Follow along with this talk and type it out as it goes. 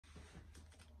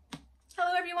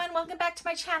everyone, welcome back to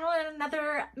my channel and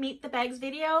another Meet the Bags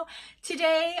video.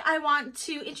 Today I want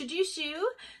to introduce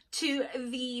you to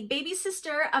the baby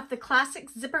sister of the classic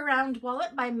zip around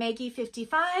wallet by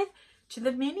Maggie55 to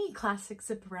the mini classic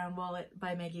zip around wallet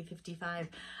by Maggie55.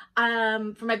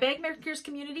 For my bag makers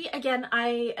community, again,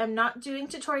 I am not doing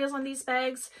tutorials on these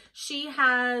bags. She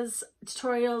has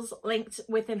tutorials linked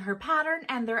within her pattern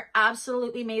and they're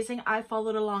absolutely amazing. I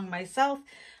followed along myself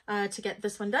to get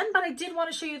this one done, but I did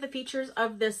want to show you the features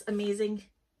of this amazing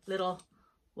little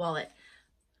wallet.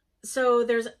 So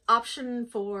there's option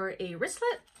for a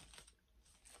wristlet.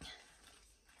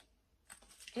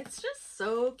 It's just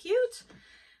so cute.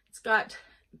 It's got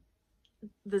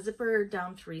the zipper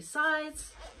down 3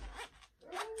 sides.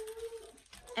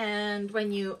 And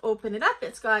when you open it up,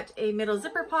 it's got a middle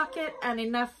zipper pocket and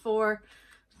enough for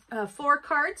 4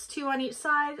 cards, 2 on each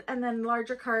side, and then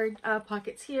larger card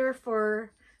pockets here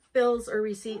for bills or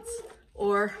receipts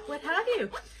or what have you.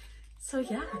 So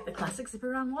yeah, the classic zip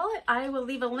around wallet. I will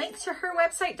leave a link to her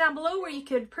website down below where you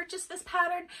could purchase this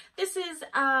pattern. This is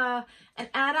an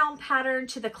add-on pattern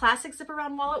to the classic zip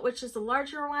around wallet, which is the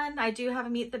larger one. I do have a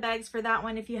Meet the Bags for that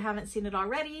one if you haven't seen it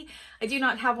already. I do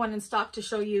not have one in stock to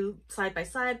show you side by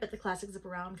side, but the classic zip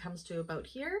around comes to about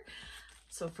here.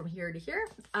 So from here to here.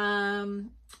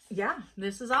 Yeah,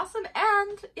 this is awesome.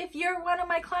 And if you're one of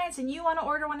my clients and you want to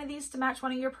order one of these to match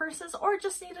one of your purses or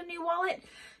just need a new wallet,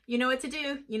 you know what to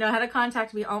do. You know how to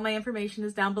contact me. All my information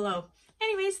is down below.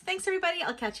 Anyways, thanks everybody.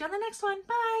 I'll catch you on the next one.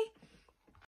 Bye.